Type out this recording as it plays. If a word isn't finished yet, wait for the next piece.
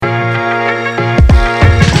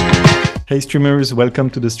Hey streamers, welcome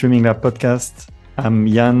to the Streaming Lab podcast. I'm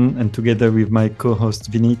Jan, and together with my co-host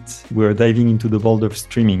Vinit, we're diving into the world of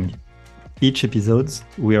streaming. Each episode,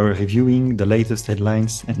 we are reviewing the latest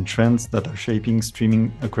headlines and trends that are shaping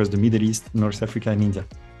streaming across the Middle East, North Africa, and India.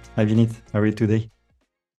 Hi Vinit, how are you today?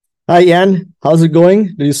 Hi, Jan. How's it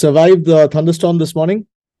going? Did you survive the thunderstorm this morning?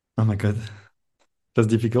 Oh my god, that's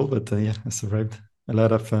difficult, but yeah, I survived. A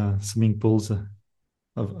lot of swimming pools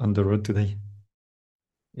on the road today.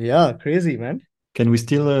 Yeah, crazy, man. Can we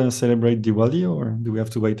still celebrate Diwali, or do we have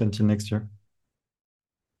to wait until next year?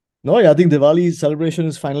 No, yeah, I think Diwali celebration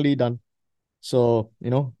is finally done. So,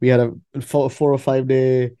 we had a 4 or 5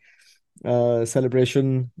 day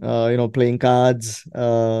celebration, playing cards,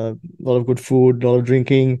 a lot of good food, a lot of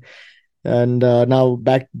drinking, and now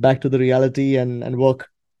back to the reality and work.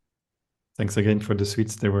 Thanks again for the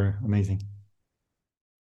sweets, they were amazing.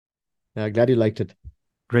 Yeah, glad you liked it.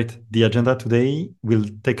 Great. The agenda today, we'll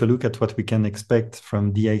take a look at what we can expect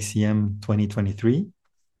from DICM 2023.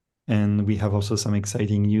 And we have also some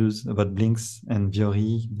exciting news about Blinks and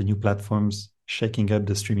Viori, the new platforms shaking up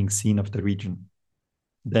the streaming scene of the region.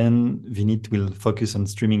 Then Vinit will focus on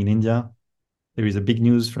streaming in India. There is a big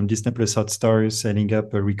news from Disney Plus Hotstar setting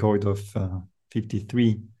up a record of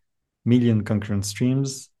 53 million concurrent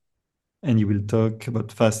streams. And you will talk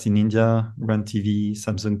about Fast in India, Run TV,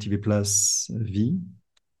 Samsung TV Plus V,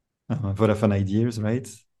 Vodafone Ideas, right?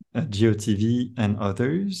 GeoTV and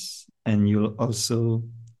others. And you'll also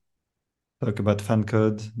talk about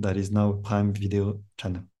FanCode, that is now Prime Video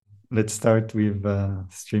channel. Let's start with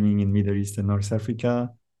streaming in Middle East and North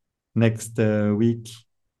Africa. Next week,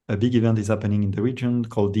 a big event is happening in the region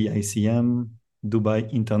called DICM, Dubai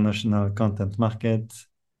International Content Market.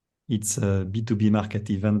 It's a B2B market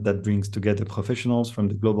event that brings together professionals from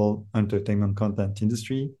the global entertainment content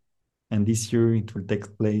industry. And this year it will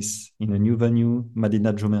take place in a new venue,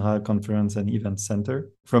 Madinat Jumeirah Conference and Event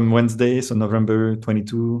Center, from Wednesday, so November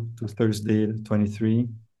 22 to Thursday 23.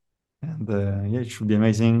 And yeah, it should be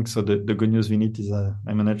amazing. So the good news we need is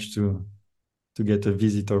I managed to get a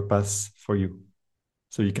visitor pass for you.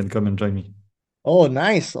 So you can come and join me. Oh,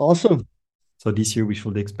 nice. Awesome. So this year we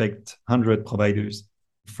should expect 100 providers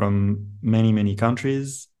from many, many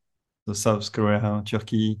countries. So South Korea,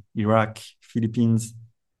 Turkey, Iraq, Philippines,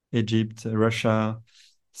 Egypt, Russia,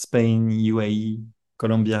 Spain, UAE,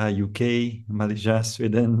 Colombia, UK, Malaysia,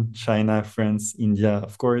 Sweden, China, France, India,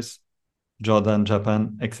 of course, Jordan,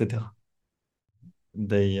 Japan, etc.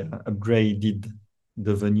 They upgraded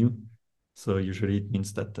the venue. So usually it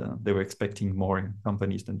means that they were expecting more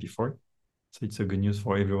companies than before. So it's a good news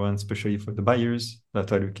for everyone, especially for the buyers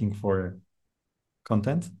that are looking for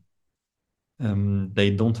content. They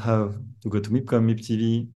don't have to go to MIPCOM,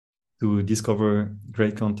 MIPTV to discover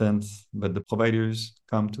great content, but the providers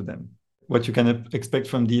come to them. What you can expect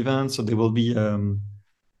from the event, so there will be the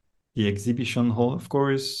exhibition hall, of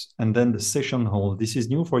course, and then the session hall. This is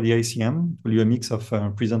new for the ICM. It will be a mix of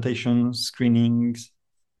presentations, screenings,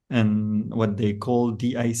 and what they call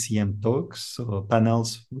DICM talks, so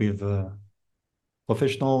panels with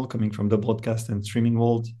professionals coming from the broadcast and streaming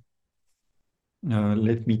world.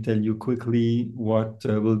 Let me tell you quickly what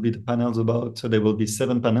will be the panels about. So there will be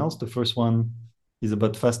 7 panels. The first one is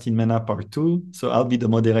about Fast in MENA Part 2. So I'll be the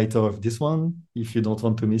moderator of this one. If you don't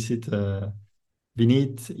want to miss it,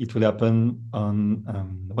 Vinit, it will happen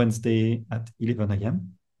on Wednesday at 11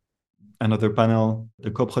 a.m. Another panel, the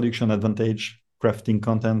co-production advantage, crafting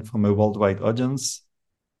content from a worldwide audience.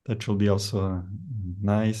 That should be also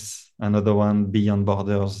nice. Another one, Beyond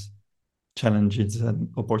Borders, challenges and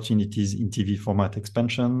opportunities in TV format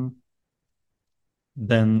expansion.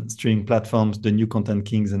 Then streaming platforms, the new content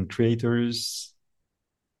kings and creators,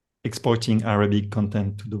 exporting Arabic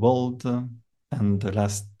content to the world. And the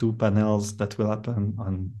last 2 panels that will happen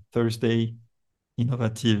on Thursday,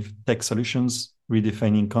 innovative tech solutions,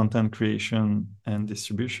 redefining content creation and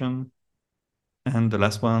distribution. And the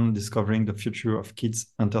last one, discovering the future of kids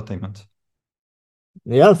entertainment.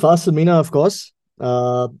 Yeah, Fast and MENA, of course.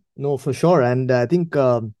 No, for sure. And I think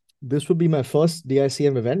this would be my first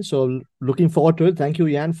DICM event. So looking forward to it. Thank you,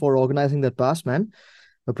 Jan, for organizing that pass, man.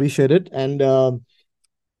 Appreciate it. And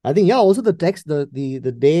I think, yeah, also the text, the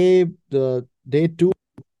day 2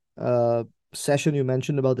 session you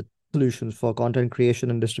mentioned about the solutions for content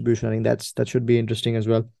creation and distribution. I think that should be interesting as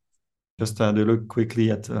well. Just had a look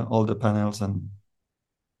quickly at all the panels and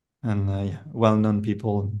yeah, well-known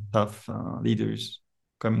people, tough leaders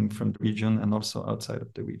coming from the region and also outside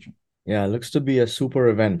of the region. Yeah, looks to be a super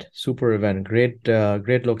event. Super event. Great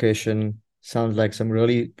location. Sounds like some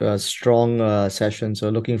really strong session. So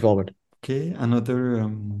looking forward. Okay, another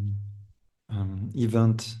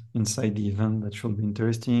event inside the event that should be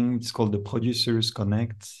interesting. It's called the Producers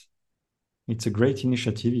Connect. It's a great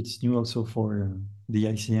initiative. It's new also for the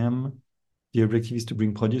ICM. The objective is to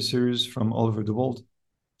bring producers from all over the world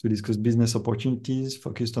to discuss business opportunities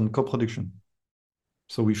focused on co-production.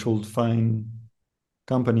 So we should find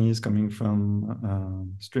companies coming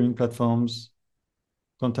from streaming platforms,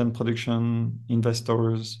 content production,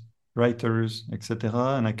 investors, writers,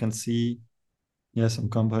 etc. And I can see, some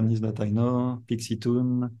companies that I know.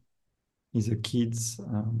 PixieToon is a kids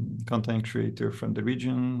content creator from the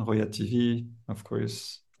region. Roya TV, of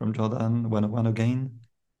course, from Jordan. 101 again.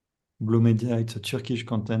 Blue Media, it's a Turkish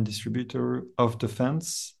content distributor. Off the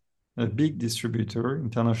Fence, a big distributor,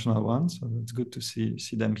 international one. So it's good to see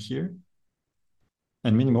them here.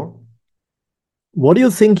 And many more. What do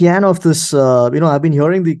you think, Jan, of this? I've been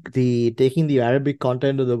hearing the taking the Arabic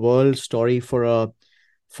content to the world story for a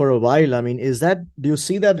while. I mean, do you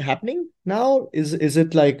see that happening now? Is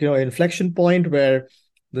it like, inflection point where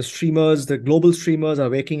the global streamers are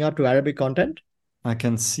waking up to Arabic content? I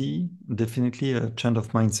can see definitely a change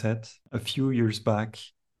of mindset. A few years back,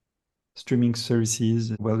 streaming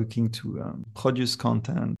services were looking to produce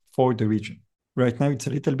content for the region. Right now, it's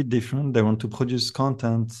a little bit different. They want to produce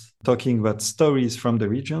content talking about stories from the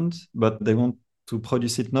regions, but they want to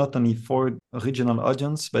produce it not only for a regional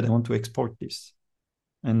audience, but they want to export this.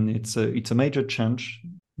 And it's a major change.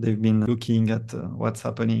 They've been looking at what's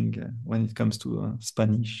happening when it comes to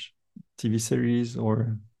Spanish TV series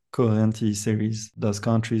or Korean TV series. Those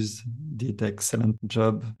countries did an excellent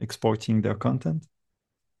job exporting their content.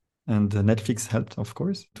 And Netflix helped, of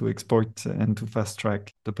course, to export and to fast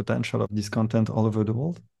track the potential of this content all over the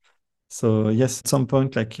world. So yes, at some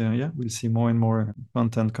point, we'll see more and more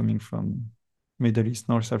content coming from Middle East,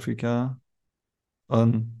 North Africa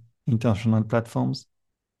on international platforms.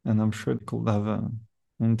 And I'm sure it could have an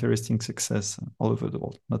interesting success all over the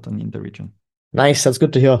world, not only in the region. Nice. That's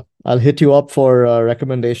good to hear. I'll hit you up for a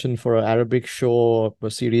recommendation for an Arabic show or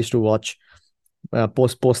a series to watch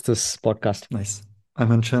post this podcast. Nice. I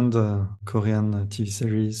mentioned Korean TV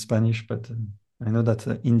series, Spanish, but I know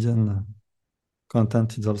that Indian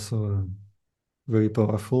content is also very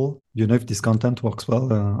powerful. Do you know if this content works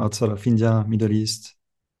well outside of India, Middle East?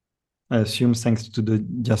 I assume thanks to the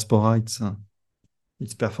diaspora,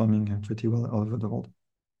 it's performing pretty well all over the world.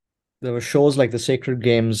 There were shows like The Sacred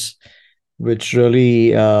Games, which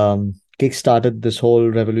really kickstarted this whole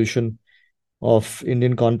revolution of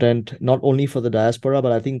Indian content, not only for the diaspora,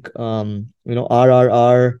 but I think,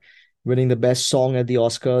 RRR winning the best song at the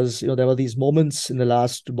Oscars. There were these moments in the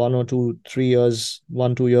last 2 years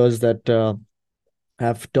that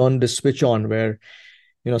have turned the switch on where,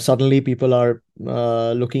 suddenly people are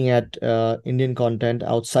looking at Indian content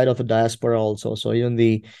outside of the diaspora also. So even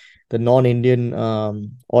the non-Indian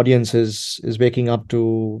audience is waking up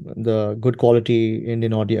to the good quality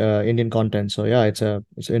Indian content. So yeah, it's an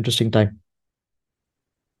interesting time.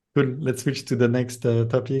 Cool. Let's switch to the next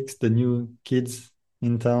topics. The new kids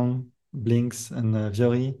in town, Blinks and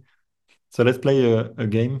Viori. So let's play a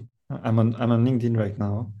game. I'm on LinkedIn right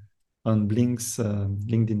now, on Blink's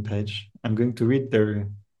LinkedIn page. I'm going to read the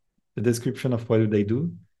description of what they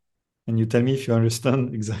do, and you tell me if you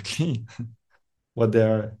understand exactly what they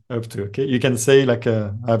are up to. Okay, you can say I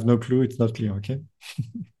have no clue. It's not clear. Okay.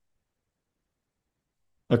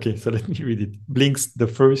 Okay, so let me read it. Blink's the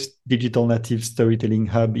first digital native storytelling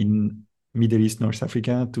hub in Middle East, North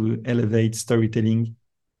Africa to elevate storytelling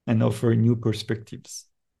and offer new perspectives.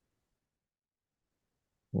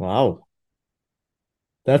 Wow.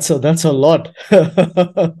 That's a lot.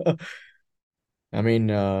 I mean,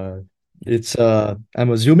 it's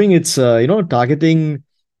I'm assuming it's targeting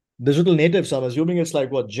digital natives. So I'm assuming it's like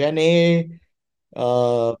what, Gen A,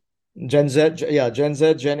 Gen Z, Gen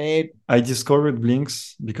Z, Gen A. I discovered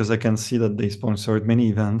Blinks because I can see that they sponsored many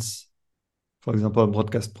events. For example,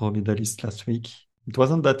 Broadcast Pro Middle East last week. It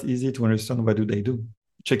wasn't that easy to understand what do they do.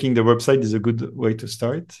 Checking the website is a good way to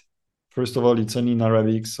start. First of all, it's only in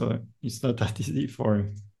Arabic, so it's not that easy for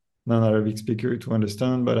non-Arabic speaker to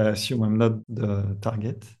understand, but I assume I'm not the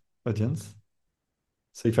target audience.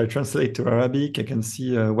 So if I translate to Arabic, I can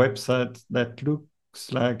see a website that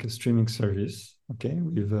looks like a streaming service, okay,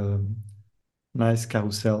 with nice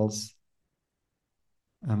carousels.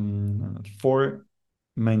 4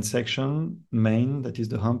 main section, main, that is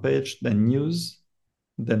the homepage, then news,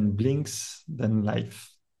 then Blinks, then life.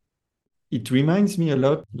 It reminds me a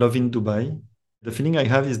lot of in Dubai. The feeling I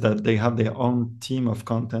have is that they have their own team of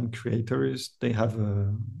content creators. They have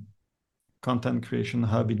a content creation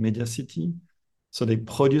hub in Media City. So they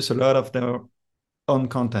produce a lot of their own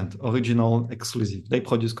content, original, exclusive. They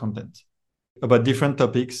produce content about different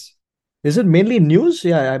topics. Is it mainly news?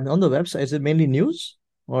 Yeah, I'm on the website. Is it mainly news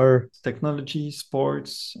or? Technology,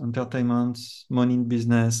 sports, entertainment, money in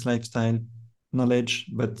business, lifestyle, knowledge.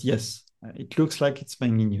 But yes, it looks like it's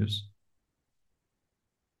mainly news.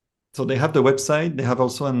 So they have the website. They have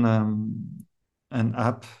also an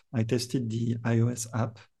app. I tested the iOS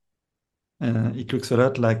app. It looks a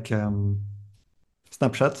lot like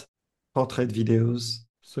Snapchat, portrait videos.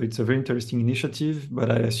 So it's a very interesting initiative,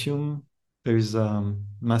 but I assume there is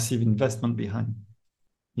massive investment behind.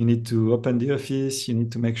 You need to open the office. You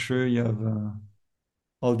need to make sure you have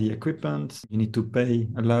all the equipment. You need to pay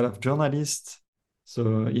a lot of journalists.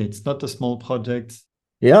 So yeah, it's not a small project.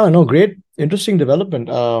 Yeah, no, great, interesting development.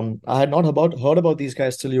 I had not heard about these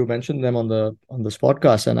guys till you mentioned them on this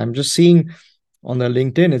podcast, and I'm just seeing on their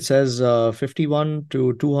LinkedIn it says 51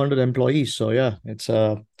 to 200 employees. So yeah, it's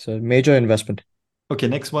a major investment. Okay,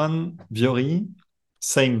 next one, Viori.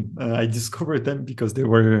 Same. I discovered them because they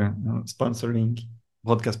were sponsoring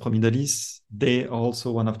Broadcast Pro Middle East. They are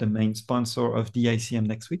also one of the main sponsor of DICM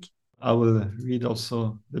next week. I will read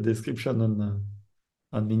also the description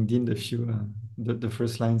on LinkedIn, the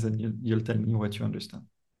first lines, and you'll tell me what you understand.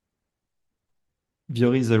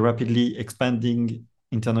 Viori is a rapidly expanding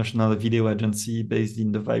international video agency based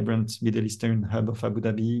in the vibrant Middle Eastern hub of Abu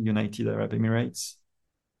Dhabi, United Arab Emirates.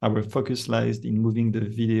 Our focus lies in moving the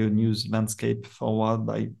video news landscape forward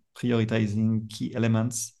by prioritizing key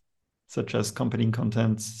elements such as compelling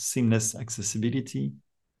content, seamless accessibility,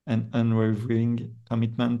 and unwavering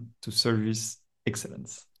commitment to service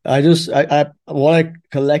excellence. What I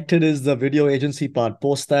collected is the video agency part.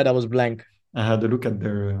 Post that, I was blank. I had a look at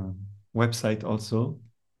their website also,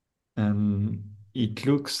 and it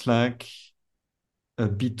looks like a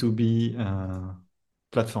B2B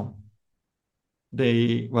platform.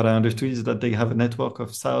 What I understood is that they have a network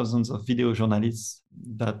of thousands of video journalists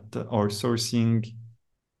that are sourcing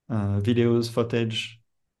videos, footage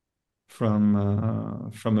from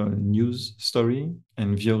a news story,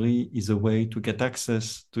 and Viori is a way to get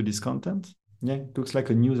access to this content. Yeah, it looks like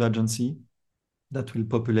a news agency that will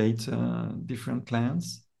populate different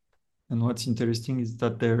clients. And what's interesting is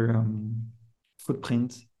that their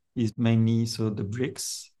footprint is mainly so the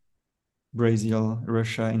BRICS, Brazil,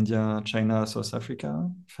 Russia, India, China, South Africa,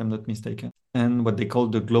 if I'm not mistaken, and what they call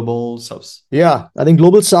the global south. Yeah, I think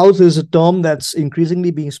global south is a term that's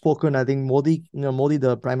increasingly being spoken. I think Modi,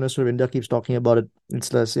 the Prime Minister of India, keeps talking about it.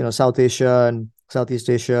 It's less, South Asia and Southeast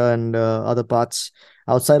Asia and other parts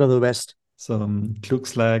outside of the West. So it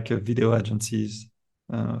looks like video agencies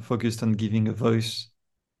focused on giving a voice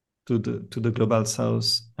to the global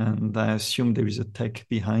south, and I assume there is a tech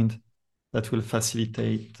behind that will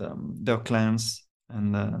facilitate their clients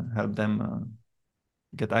and help them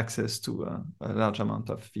get access to a large amount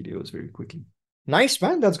of videos very quickly. Nice,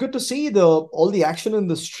 man. That's good to see all the action in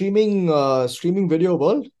the streaming video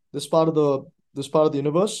world. This part of the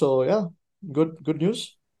universe. So yeah, good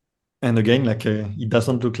news. And again, like it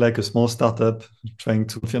doesn't look like a small startup trying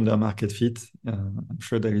to confirm their market fit. I'm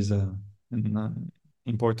sure there is an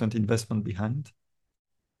important investment behind.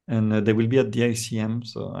 And they will be at the DICM,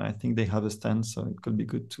 so I think they have a stand, so it could be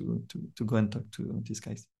good to go and talk to these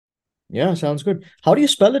guys. Yeah, sounds good. How do you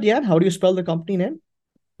spell it, Jan? How do you spell the company name?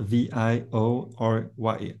 Viori.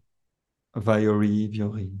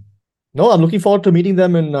 Viori. No, I'm looking forward to meeting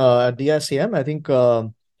them in at DICM. I think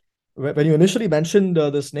when you initially mentioned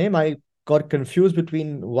this name, I got confused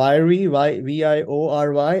between Viory, Viory,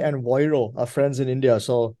 and Voiro, our friends in India.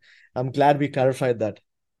 So I'm glad we clarified that.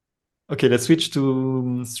 Okay, let's switch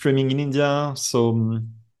to streaming in India. So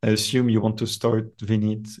I assume you want to start,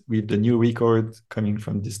 Vinit, with the new record coming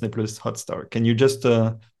from Disney Plus Hotstar. Can you just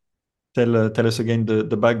tell us again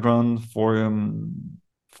the background for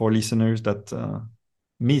listeners that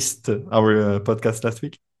missed our podcast last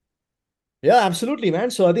week? Yeah, absolutely,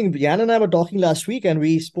 man. So I think Jan and I were talking last week, and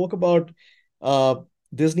we spoke about uh,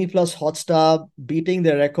 Disney Plus Hotstar beating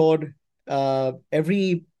their record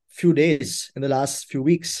every few days in the last few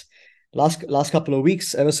weeks, last couple of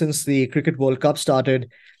weeks, ever since the Cricket World Cup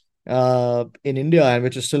started in India, and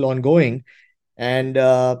which is still ongoing. And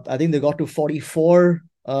I think they got to 44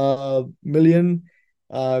 million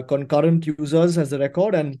concurrent users as the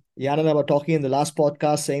record. And Jan and I were talking in the last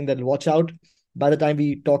podcast saying that watch out, by the time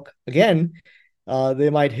we talk again, they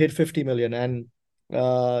might hit 50 million. And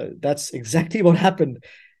that's exactly what happened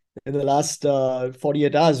in the last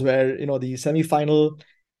 48 hours, where, the semi-final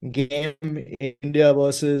game in India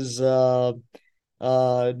versus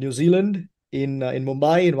New Zealand in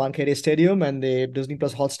Mumbai in Wankhede Stadium, and the Disney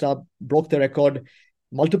Plus Hotstar broke the record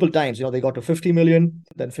multiple times. They got to 50 million,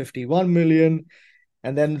 then 51 million,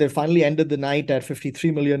 and then they finally ended the night at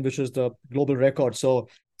 53 million, which is the global record. So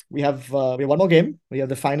we have one more game. We have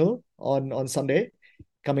the final on Sunday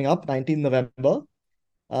coming up, 19th November,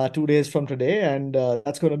 2 days from today, and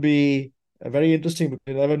that's going to be very interesting because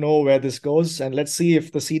you never know where this goes. And let's see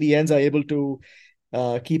if the CDNs are able to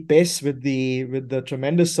keep pace with the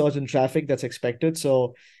tremendous surge in traffic that's expected.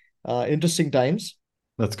 So interesting times.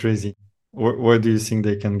 That's crazy. Where do you think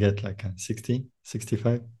they can get like a 60,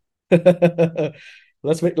 65?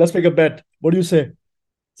 Let's make a bet. What do you say?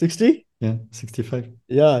 60? Yeah, 65.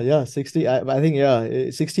 Yeah, 60. I think,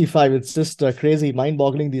 yeah, 65. It's just crazy,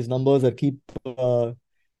 mind-boggling, these numbers that keep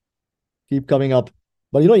coming up.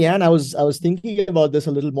 But Yan, I was thinking about this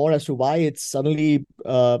a little more as to why it's suddenly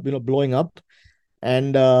blowing up.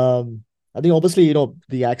 And I think obviously,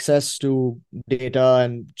 the access to data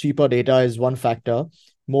and cheaper data is one factor.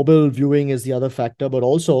 Mobile viewing is the other factor, but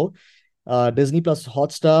also Disney Plus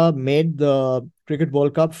Hotstar made the Cricket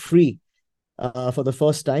World Cup free for the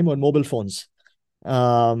first time on mobile phones.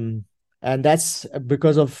 Um, and that's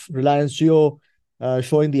because of Reliance Jio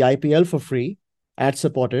showing the IPL for free, ad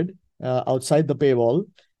supported, outside the paywall.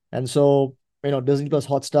 And so, Disney Plus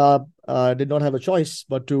Hotstar did not have a choice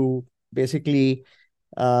but to basically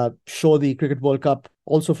show the Cricket World Cup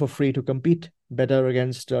also for free to compete better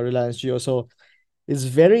against Reliance Jio. So it's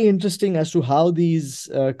very interesting as to how these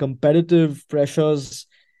competitive pressures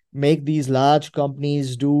make these large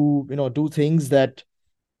companies do things that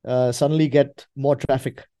suddenly get more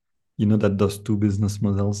traffic. You know that those two business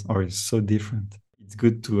models are so different. It's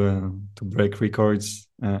good to break records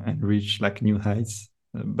and reach like new heights,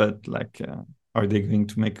 but like, are they going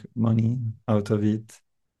to make money out of it?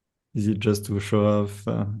 Is it just to show off?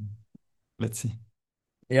 Let's see.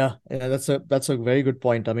 Yeah, that's a very good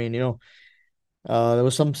point. I mean, there were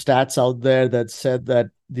some stats out there that said that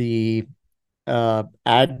the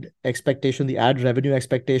ad revenue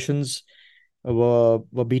expectations were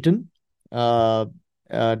beaten uh,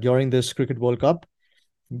 during this Cricket World Cup.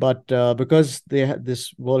 But because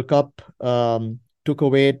this World Cup took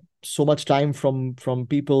away so much time from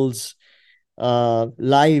people's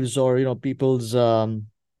lives, or people's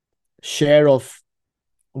share of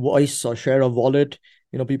voice or share of wallet,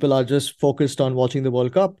 people are just focused on watching the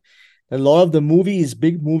World Cup. A lot of the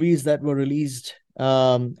big movies that were released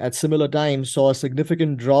at similar times saw a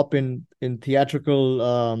significant drop in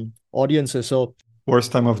theatrical audiences. So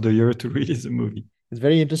Worst time of the year to release a movie. it's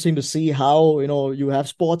very interesting to see how you have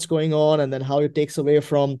sports going on, and then how it takes away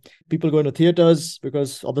from people going to theaters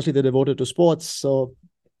because obviously they're devoted to sports. So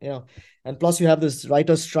and plus you have this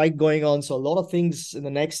writer's strike going on. So a lot of things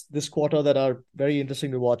in this quarter that are very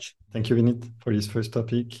interesting to watch. Thank you, Vinit, for this first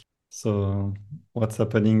topic. So, what's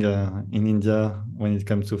happening in India when it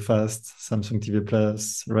comes to Fast, Samsung TV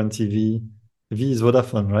Plus, Run TV? V is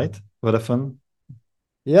Vodafone, right? Vodafone.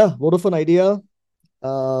 Yeah, Vodafone Idea.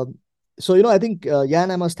 Uh, so I think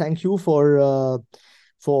Jan, I must thank you for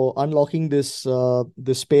unlocking this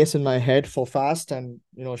space in my head for Fast, and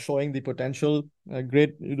showing the potential. You're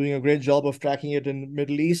doing a great job of tracking it in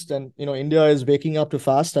Middle East, and India is waking up to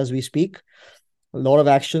Fast as we speak. A lot of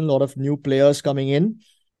action, a lot of new players coming in.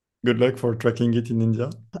 Good luck for tracking it in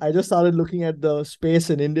India. I just started looking at the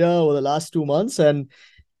space in India over the last 2 months, and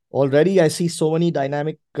already I see so many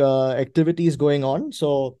dynamic activities going on.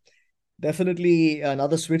 So definitely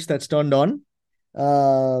another switch that's turned on.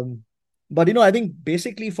 But I think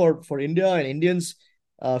basically for India and Indians,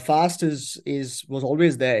 Fast was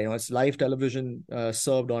always there. It's live television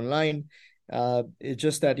served online. It's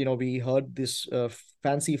just that we heard this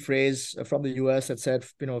fancy phrase from the US that said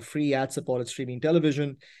free ad supported streaming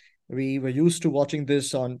television. We were used to watching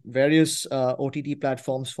this on various OTT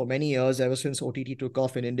platforms for many years, ever since OTT took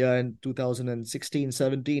off in India in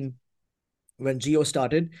 2016-17 when Geo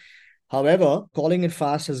started. However, calling it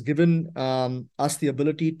Fast has given us the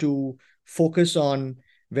ability to focus on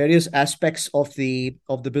various aspects of the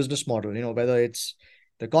business model. Whether it's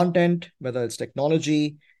the content, whether it's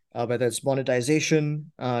technology, whether it's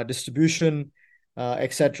monetization, distribution,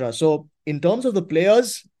 etc. So, in terms of the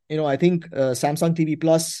players, I think Samsung TV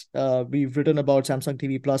Plus. We've written about Samsung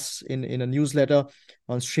TV Plus in a newsletter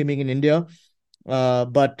on streaming in India,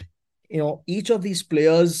 but each of these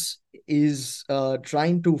players is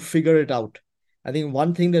trying to figure it out. I think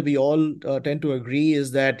one thing that we all tend to agree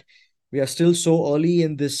is that we are still so early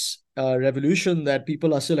in this revolution that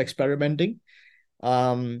people are still experimenting.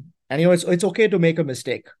 And it's okay to make a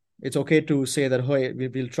mistake. It's okay to say that, hey,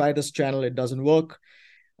 we'll try this channel, it doesn't work,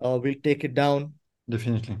 we'll take it down.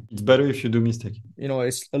 Definitely. It's better if you do mistake.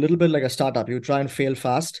 It's a little bit like a startup. You try and fail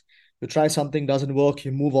fast. You try something, doesn't work,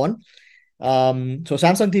 you move on. So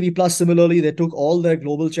Samsung TV Plus, similarly, they took all their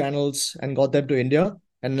global channels and got them to India,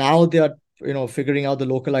 and now they are figuring out the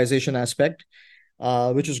localization aspect.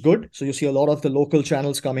 which is good. So you see a lot of the local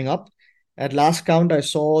channels coming up. At last count, I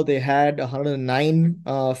saw they had 109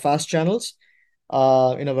 fast channels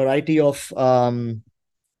in a variety of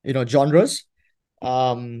genres.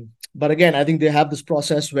 But again, I think they have this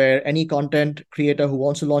process where any content creator who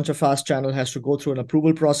wants to launch a fast channel has to go through an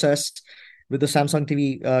approval process with the Samsung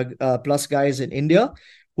TV Plus guys in India,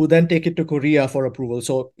 who then take it to Korea for approval.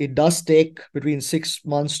 So it does take between 6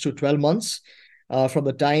 months to 12 months from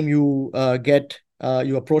the time you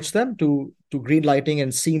approach them to green lighting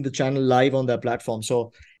and seeing the channel live on their platform.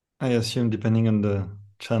 So I assume depending on the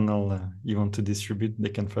channel you want to distribute, they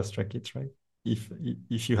can fast track it, right?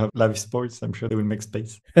 If you have live sports, I'm sure they will make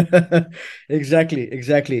space.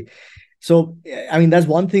 exactly. So I mean that's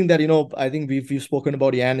one thing that I think we've spoken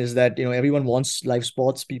about, Yan, is that everyone wants live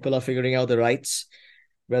sports. People are figuring out the rights,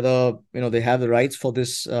 whether they have the rights for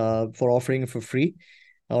this for offering for free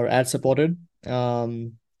or ad supported.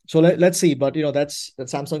 So let's see, but that's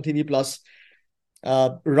Samsung TV Plus.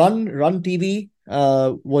 Run TV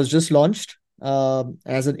was just launched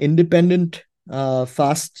as an independent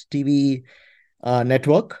fast TV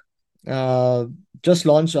network. Uh, just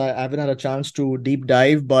launched. I haven't had a chance to deep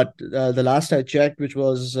dive, but the last I checked, which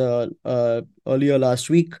was earlier last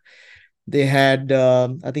week, they had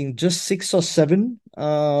I think just 6 or 7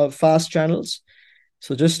 fast channels.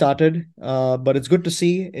 So just started, but it's good to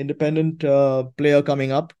see independent player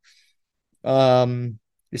coming up.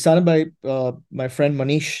 It's started by my friend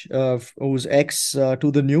Manish, who's ex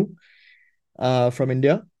to the new from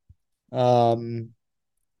India. Um,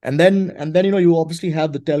 and then you obviously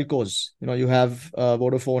have the telcos. You have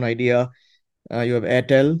Vodafone Idea, you have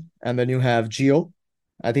Airtel, and then you have Jio.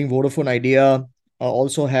 I think Vodafone Idea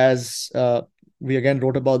also has. We again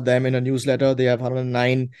wrote about them in a newsletter. They have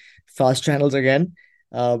 109 fast channels again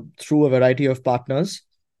through a variety of partners.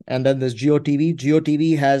 And then there's Jio TV. Jio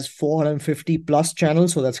TV has 450 plus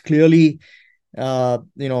channels, so that's clearly,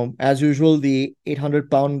 as usual, the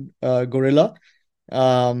 800-pound gorilla.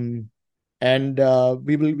 Um, and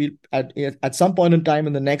we at some point in time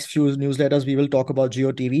in the next few newsletters we will talk about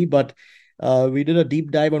Jio TV, but we did a deep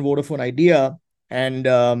dive on Vodafone Idea, and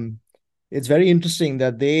it's very interesting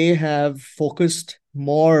that they have focused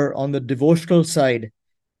more on the devotional side.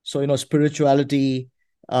 So spirituality,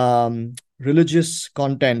 religious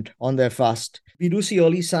content on their fast. We do see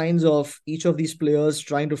early signs of each of these players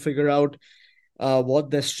trying to figure out what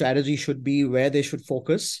their strategy should be, where they should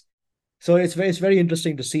focus. So it's very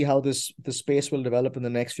interesting to see how this space will develop in the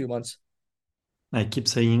next few months. I keep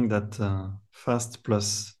saying that fast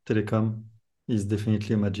plus telecom is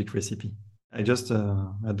definitely a magic recipe. I just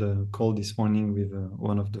had a call this morning with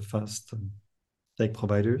one of the fast tech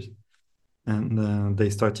providers, and they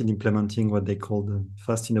started implementing what they call the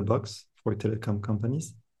fast in a box for telecom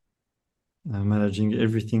companies, managing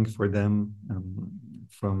everything for them,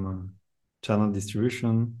 from channel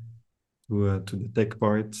distribution to the tech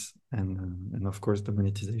parts and of course the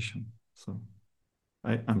monetization. So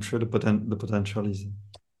I'm sure the potential is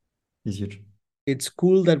huge. It's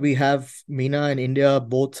cool that we have Meena and India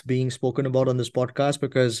both being spoken about on this podcast,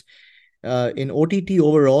 because in OTT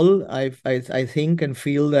overall, I think and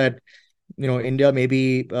feel that India may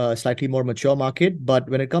be a slightly more mature market, but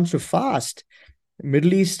when it comes to fast,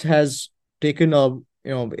 Middle East has taken a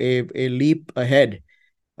leap ahead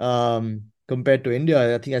compared to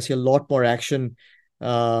India. I think I see a lot more action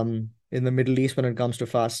in the Middle East when it comes to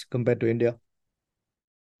fast compared to India.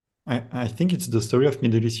 I think it's the story of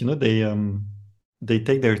Middle East. They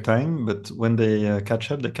take their time, but when they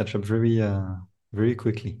catch up, they catch up very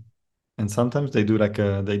quickly. And sometimes they do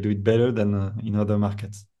they do it better than in other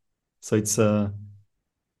markets. So it's the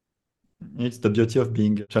beauty of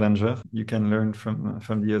being a challenger. You can learn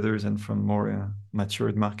from the others and from more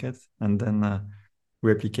matured markets, and then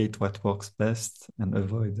replicate what works best and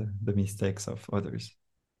avoid the mistakes of others.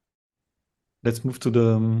 Let's move to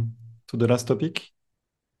the last topic.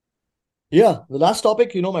 Yeah, the last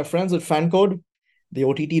topic, my friends at FanCode, the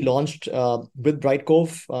OTT launched with Bright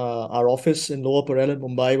Cove. Our office in Lower Parel in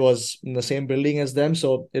Mumbai was in the same building as them,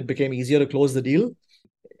 so it became easier to close the deal.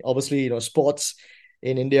 Obviously, sports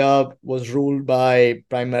in India was ruled by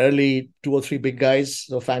primarily 2 or 3 big guys.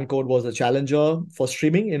 So FanCode was the challenger for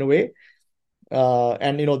streaming in a way.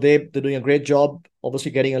 And they're doing a great job, obviously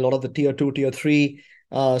getting a lot of the tier 2, tier 3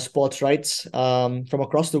 sports rights from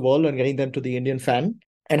across the world and getting them to the Indian fan,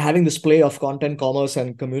 and having this play of content, commerce,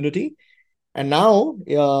 and community. And now,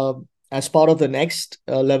 as part of the next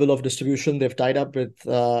level of distribution, they've tied up with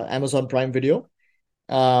Amazon Prime Video.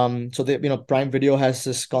 So Prime Video has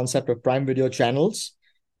this concept of Prime Video channels.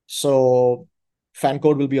 So fan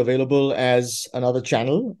code will be available as another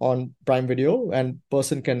channel on Prime Video, and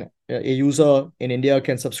a user in India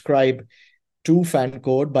can subscribe to fan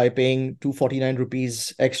code by paying 249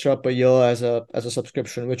 rupees extra per year as a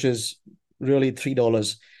subscription, which is really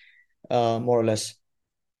 $3 more or less.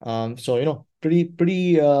 So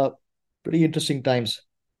pretty interesting times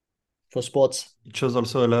for sports. It shows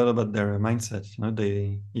also a lot about their mindset.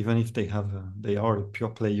 They, even if they are a pure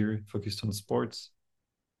player focused on sports,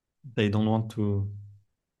 they don't want to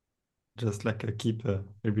just keep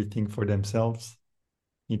everything for themselves.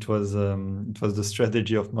 It was the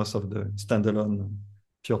strategy of most of the standalone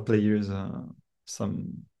pure players a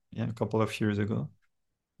couple of years ago.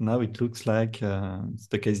 Now it looks like it's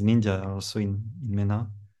the case in India, also in MENA.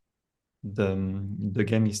 The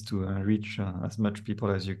game is to reach as much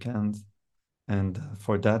people as you can, and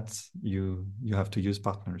for that you have to use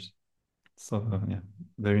partners. So yeah,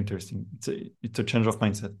 very interesting. It's a change of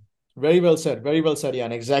mindset. Very well said. Very well said,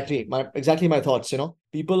 Jan. Exactly my thoughts.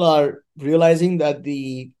 People are realizing that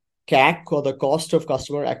the CAC, or the cost of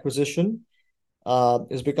customer acquisition,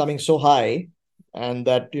 is becoming so high, and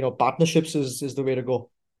that partnerships is the way to go.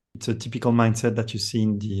 It's a typical mindset that you see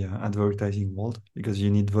in the advertising world, because you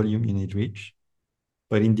need volume, you need reach.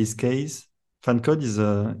 But in this case, FanCode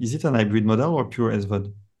is it an hybrid model or pure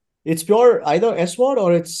SVOD? It's pure either SVOD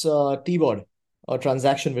or it's TVOD, or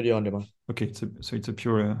transaction video on demand. Okay, so it's a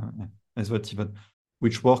pure SVOD TVOD,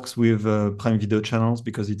 which works with Prime Video channels,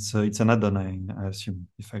 because it's an add-on, I assume,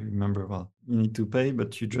 if I remember well. You need to pay,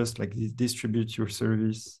 but you just distribute your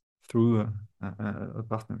service through a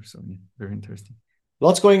partner. So yeah, very interesting.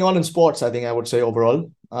 Lots going on in sports, I think I would say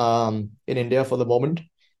overall, in India for the moment.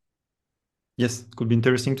 Yes, it could be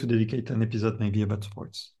interesting to dedicate an episode maybe about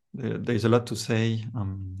sports. There's a lot to say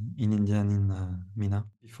in India and in MENA.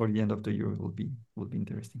 Before the end of the year will be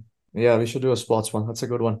interesting. Yeah, we should do a sports one. That's a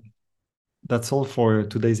good one. That's all for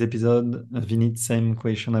today's episode. Vinit, same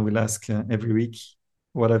question I will ask every week.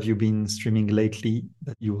 What have you been streaming lately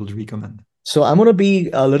that you would recommend? So I'm going to be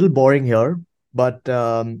a little boring here, but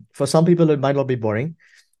for some people it might not be boring.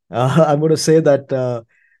 I'm going to say that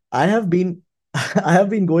I have been I have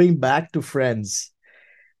been going back to Friends,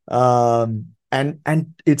 and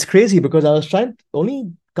it's crazy because I was trying only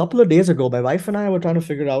a couple of days ago. My wife and I were trying to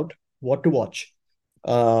figure out what to watch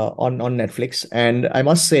on Netflix, and I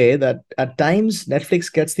must say that at times Netflix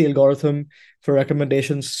gets the algorithm for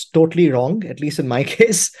recommendations totally wrong, at least in my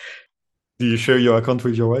case. Do you share your account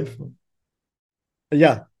with your wife?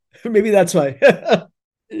 Yeah, maybe that's why.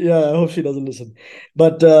 Yeah, I hope she doesn't listen.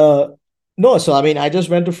 But no, so I mean, I just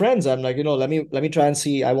went to Friends. I'm like, let me try and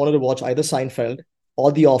see. I wanted to watch either Seinfeld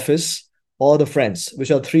or The Office or The Friends, which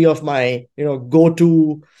are three of my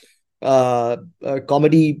go-to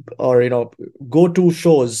comedy or go-to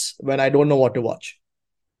shows when I don't know what to watch.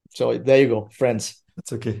 So there you go, Friends.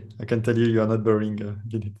 That's okay. I can tell you are not boring.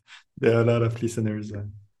 There are a lot of listeners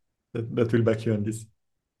that will back you on this.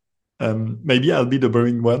 Maybe I'll be the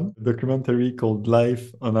boring one. A documentary called Life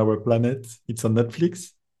on Our Planet. It's on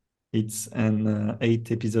Netflix. It's an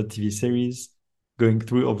 8-episode TV series going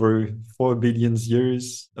through over 4 billion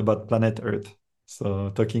years about planet Earth. So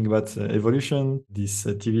talking about evolution, this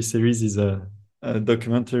TV series is a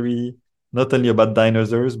documentary not only about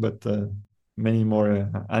dinosaurs, but many more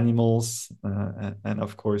animals and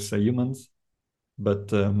of course humans. But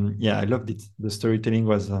yeah, I loved it. The storytelling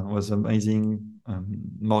was amazing.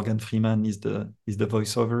 Morgan Freeman is the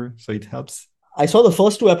voiceover, so it helps. I saw the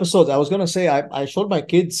first 2 episodes. I was gonna say I showed my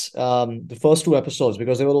kids the first 2 episodes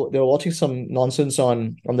because they were watching some nonsense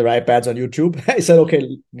on their iPads on YouTube. I said,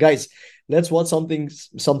 okay, guys, let's watch something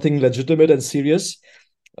legitimate and serious,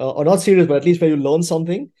 or not serious, but at least where you learn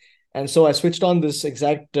something. And so I switched on this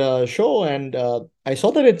exact show, and I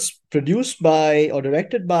saw that it's produced by or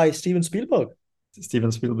directed by Steven Spielberg.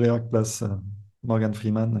 Steven Spielberg plus Morgan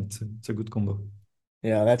Freeman. It's a good combo.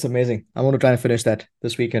 Yeah, that's amazing. I want to try and finish that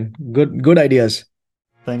this weekend. Good ideas.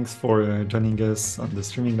 Thanks for joining us on the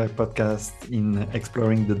Streaming Lab podcast in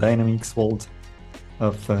exploring the dynamics world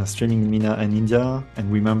of streaming in MENA and India.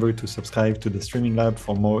 And remember to subscribe to the Streaming Lab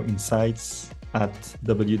for more insights at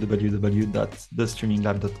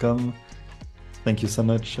www.thestreaminglab.com. Thank you so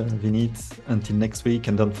much, Vinit. Until next week,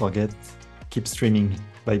 and don't forget, keep streaming.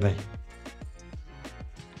 Bye-bye.